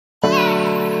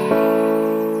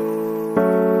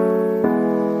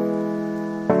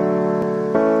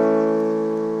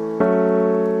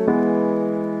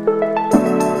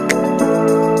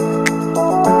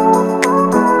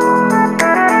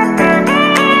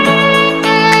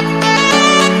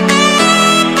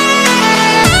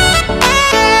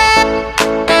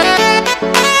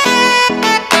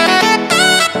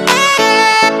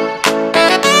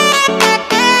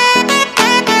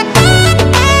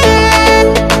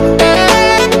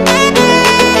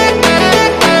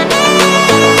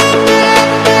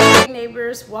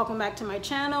back to my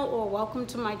channel, or welcome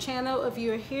to my channel. If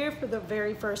you're here for the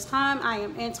very first time, I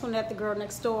am Antoinette, the girl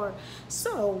next door.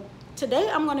 So today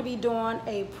I'm going to be doing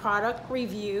a product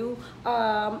review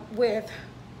with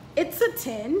It's a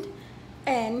 10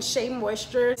 and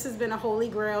SheaMoisture. This has been a holy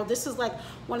grail. This is like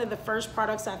one of the first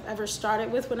products I've ever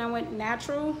started with when I went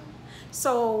natural.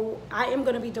 So I am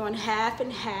going to be doing half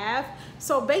and half.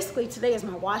 So basically today is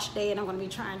my wash day and I'm going to be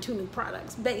trying 2 new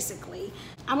products. Basically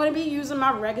I'm going to be using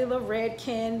my regular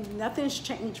Redken. Nothing's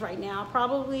changed right now. I'll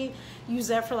probably use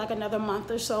that for like another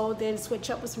month or so, then switch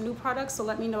up with some new products. So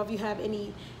let me know if you have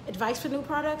any advice for new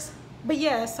products. But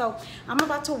yeah, so I'm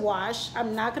about to wash.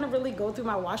 I'm not going to really go through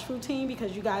my wash routine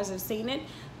because you guys have seen it.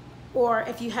 Or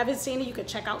if you haven't seen it, you could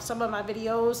check out some of my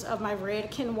videos of my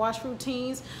Redken wash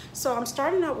routines. So I'm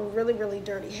starting out with really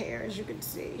dirty hair, as you can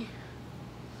see.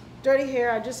 Dirty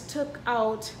hair. I just took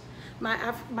out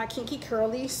my kinky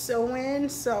curly sew-in,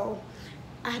 so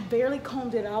I barely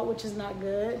combed it out, which is not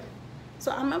good.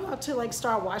 So I'm about to like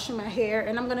start washing my hair,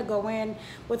 and I'm gonna go in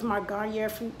with my Garnier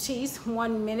Fructis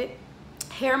 1 minute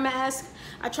hair mask.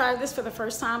 I tried this for the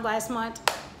first time last month.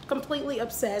 Completely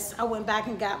obsessed. I went back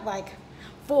and got like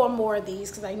 4 more of these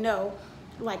because I know,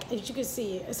 like, as you can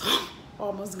see, it's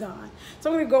almost gone. So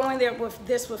I'm gonna go in there with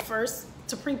this first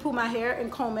to pre-poo my hair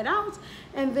and comb it out.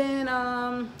 And then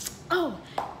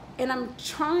and I'm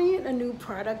trying a new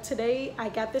product today. I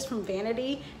got this from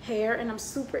Vanity Hair and I'm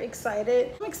super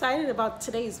excited. I'm excited about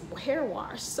today's hair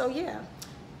wash. So yeah,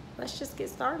 let's just get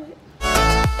started.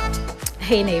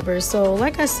 Hey neighbors, so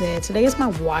like I said, today is my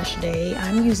wash day.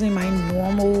 I'm using my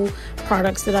normal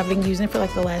products that I've been using for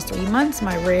like the last 3 months.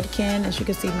 My Redken, as you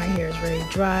can see, my hair is very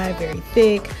dry, very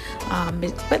thick,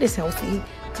 but it's healthy.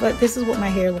 But this is what my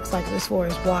hair looks like as far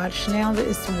as wash. Now that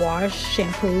it's washed,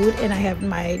 shampooed, and I have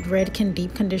my Redken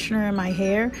deep conditioner in my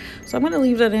hair. So I'm going to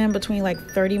leave that in between like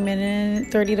 30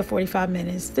 to 45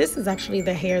 minutes. This is actually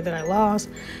the hair that I lost.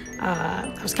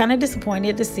 I was kind of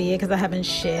disappointed to see it because I haven't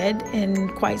shed in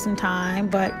quite some time,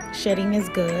 but shedding is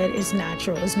good. It's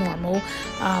natural. It's normal.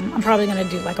 I'm probably going to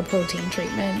do like a protein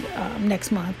treatment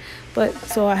next month. But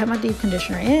so I have my deep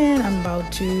conditioner in. I'm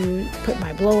about to put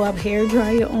my blow up hair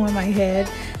dryer on my head.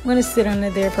 I'm going to sit under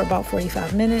there for about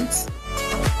 45 minutes.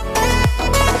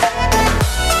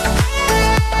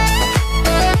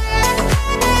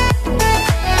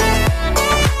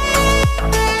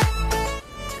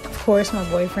 Of course, my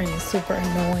boyfriend is super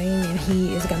annoying and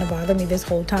he is going to bother me this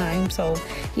whole time. So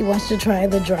he wants to try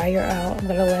the dryer out. I'm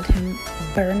going to let him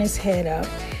burn his head up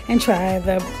and try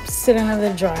the sit under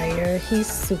the dryer. He's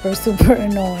super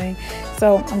annoying.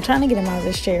 So I'm trying to get him out of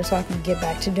this chair so I can get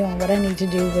back to doing what I need to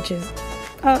do, which is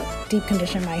deep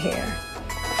condition my hair.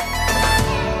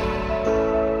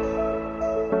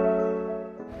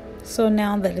 So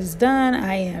now that it's done,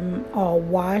 I am all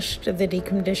washed the deep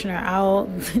conditioner out.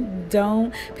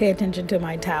 Don't pay attention to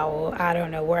my towel. I don't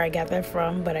know where I got that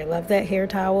from, but I love that hair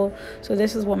towel. So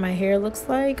this is what my hair looks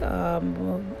like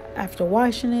after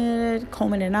washing it,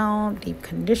 combing it out, deep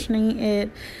conditioning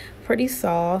it. Pretty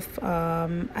soft.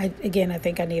 I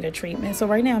think I need a treatment. So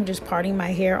right now I'm just parting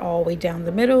my hair all the way down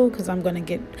the middle because I'm going to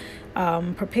get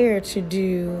prepared to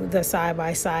do the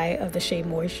side-by-side of the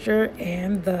SheaMoisture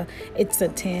and the It's a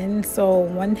 10. So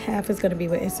one half is going to be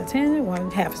with It's a 10 and one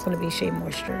half is going to be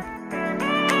SheaMoisture.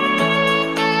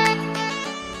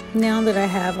 Now that I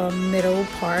have a middle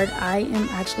part, I am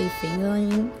actually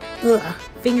fingering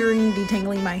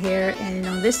detangling my hair, and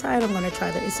on this side I'm going to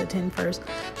try the It's a 10 first.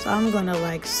 So I'm going to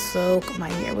like soak my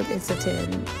hair with It's a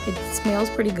 10. It smells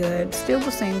pretty good, still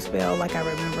the same smell like I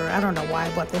remember. I don't know why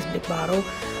I bought this big bottle.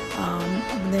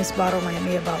 This bottle ran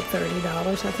me about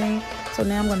 $30, I think. So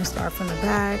now I'm going to start from the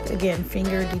back. Again,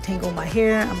 finger detangle my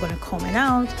hair. I'm going to comb it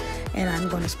out, and I'm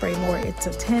going to spray more It's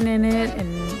a 10 in it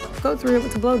and go through it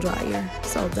with the blow dryer.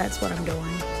 So that's what I'm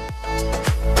doing.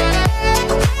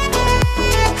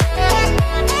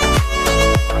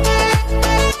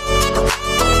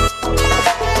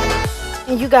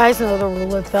 And you guys know the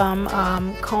rule of thumb,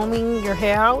 combing your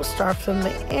hair out, start from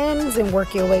the ends and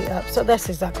work your way up. So that's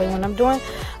exactly what I'm doing.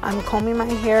 I'm combing my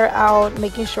hair out,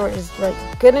 making sure it's like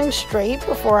good and straight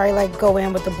before I like go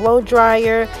in with the blow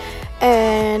dryer.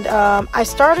 And I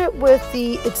started with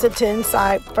the It's a 10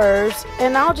 side first,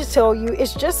 and I'll just tell you,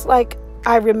 it's just like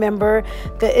I remember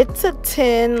the It's a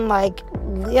 10 like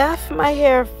left my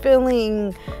hair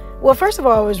feeling. Well, first of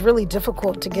all, it was really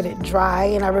difficult to get it dry,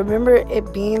 and I remember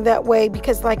it being that way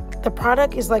because like the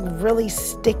product is like really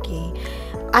sticky.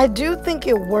 I do think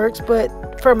it works, but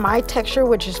for my texture,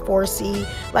 which is 4C,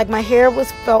 like my hair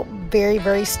felt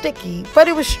very sticky, but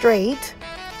it was straight.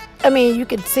 I mean, you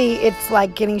could see it's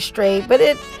like getting straight, but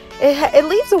it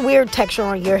leaves a weird texture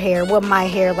on your hair. Well, my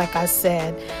hair, like I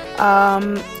said,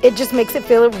 it just makes it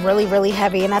feel really, really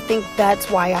heavy, and I think that's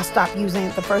why I stopped using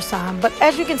it the first time. But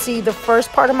as you can see, the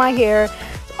first part of my hair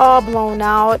all blown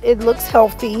out. It looks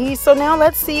healthy. So now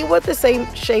let's see what the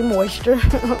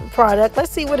SheaMoisture product,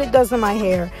 let's see what it does in my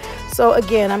hair. So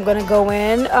again, I'm going to go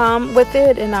in with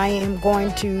it, and I am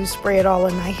going to spray it all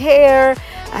in my hair.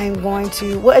 I'm going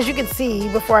to, well, as you can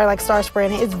see, before I start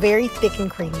spraying it, it's very thick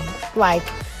and creamy,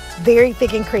 very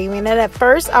thick and creamy. And at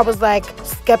first I was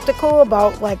skeptical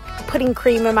about putting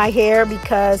cream in my hair,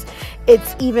 because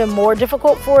it's even more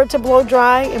difficult for it to blow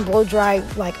dry and blow dry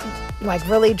like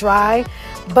really dry.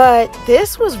 But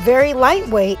this was very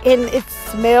lightweight and it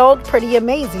smelled pretty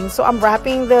amazing. So I'm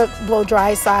wrapping the blow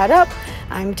dry side up.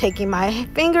 I'm taking my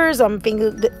fingers, I'm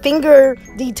finger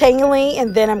detailing,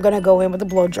 and then I'm going to go in with the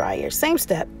blow dryer. Same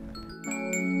step.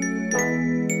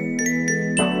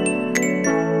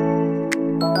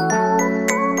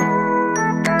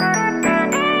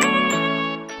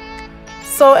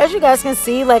 So as you guys can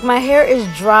see, my hair is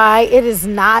dry. It is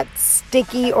not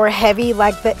sticky or heavy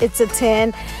like the It's a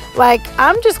 10.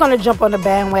 I'm just going to jump on the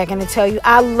bandwagon and tell you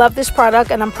I love this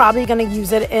product, and I'm probably going to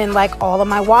use it in all of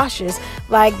my washes.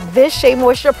 This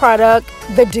SheaMoisture product,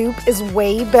 the Dupe, is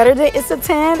way better than It's a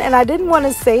 10, and I didn't want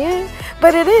to say it,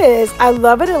 but it is. I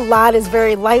love it a lot. It's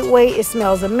very lightweight. It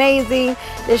smells amazing.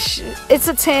 It's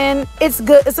a 10. It's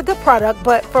good. It's a good product,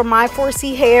 but for my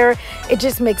 4C hair, it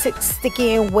just makes it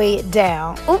sticky and weigh it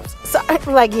down. Oops. Sorry.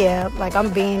 Yeah,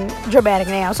 I'm being dramatic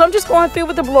now. So I'm just going through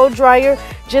with the blow dryer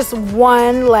just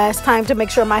one last time to make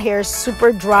sure my hair is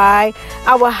super dry.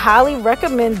 I would highly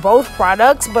recommend both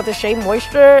products, but the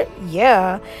SheaMoisture,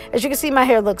 yeah. As you can see, my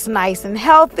hair looks nice and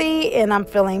healthy, and I'm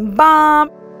feeling bomb.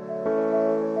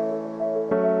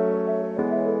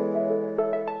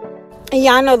 And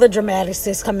yeah, I know the dramatics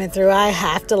is coming through. I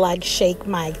have to shake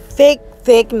my thick,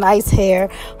 nice hair.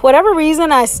 For whatever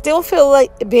reason, I still feel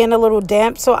like being a little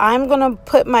damp, so I'm gonna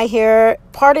put my hair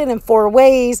parted in 4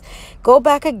 ways, go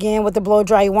back again with the blow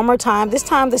dryer one more time. This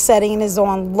time the setting is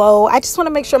on low. I just want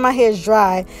to make sure my hair is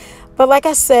dry. But like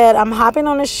I said, I'm hopping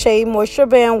on the SheaMoisture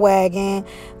bandwagon.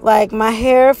 My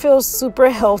hair feels super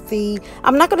healthy.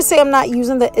 I'm not going to say I'm not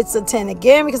using the It's a 10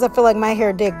 again, because I feel like my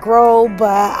hair did grow,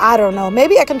 but I don't know.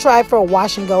 Maybe I can try it for a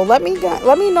wash and go. Let me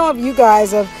know if you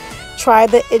guys have tried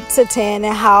the It's a 10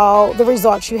 and how the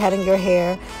results you had in your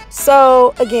hair.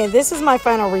 So again, this is my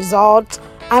final result.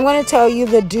 I'm going to tell you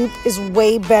the Dupe is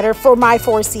way better for my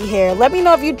 4C hair. Let me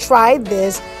know if you tried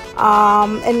this.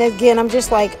 And again, I'm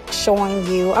just showing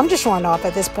you. I'm just showing off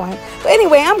at this point. But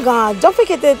anyway, I'm gone. Don't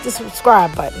forget to hit the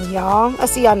subscribe button, y'all. I'll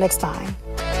see y'all next time.